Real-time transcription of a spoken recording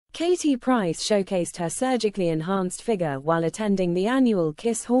Katie Price showcased her surgically enhanced figure while attending the annual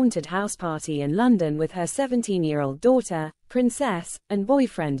Kiss Haunted House party in London with her 17-year-old daughter, Princess, and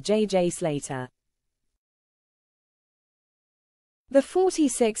boyfriend JJ Slater. The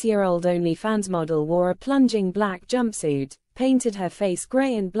 46-year-old OnlyFans model wore a plunging black jumpsuit, painted her face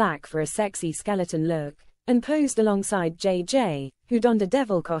grey and black for a sexy skeleton look, and posed alongside JJ, who donned a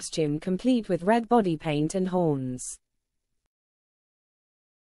devil costume complete with red body paint and horns.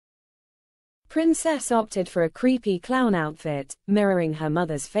 Princess opted for a creepy clown outfit, mirroring her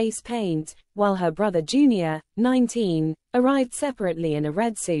mother's face paint, while her brother Junior, 19, arrived separately in a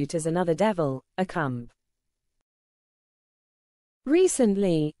red suit as another devil, a cump.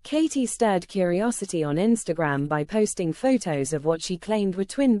 Recently, Katie stirred curiosity on Instagram by posting photos of what she claimed were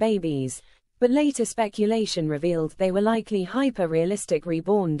twin babies, but later speculation revealed they were likely hyper-realistic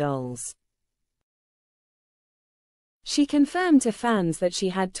reborn dolls. She confirmed to fans that she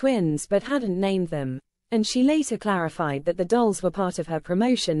had twins but hadn't named them, and she later clarified that the dolls were part of her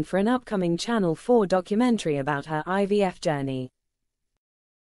promotion for an upcoming Channel 4 documentary about her IVF journey.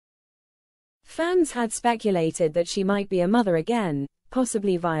 Fans had speculated that she might be a mother again,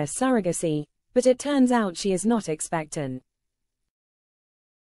 possibly via surrogacy, but it turns out she is not expectant.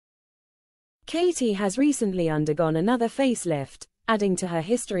 Katie has recently undergone another facelift, adding to her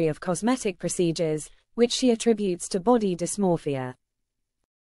history of cosmetic procedures, which she attributes to body dysmorphia.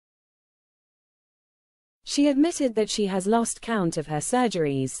 She admitted that she has lost count of her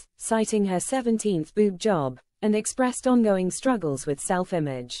surgeries, citing her 17th boob job, and expressed ongoing struggles with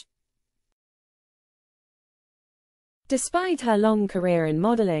self-image. Despite her long career in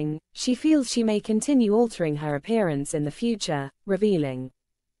modeling, she feels she may continue altering her appearance in the future, revealing,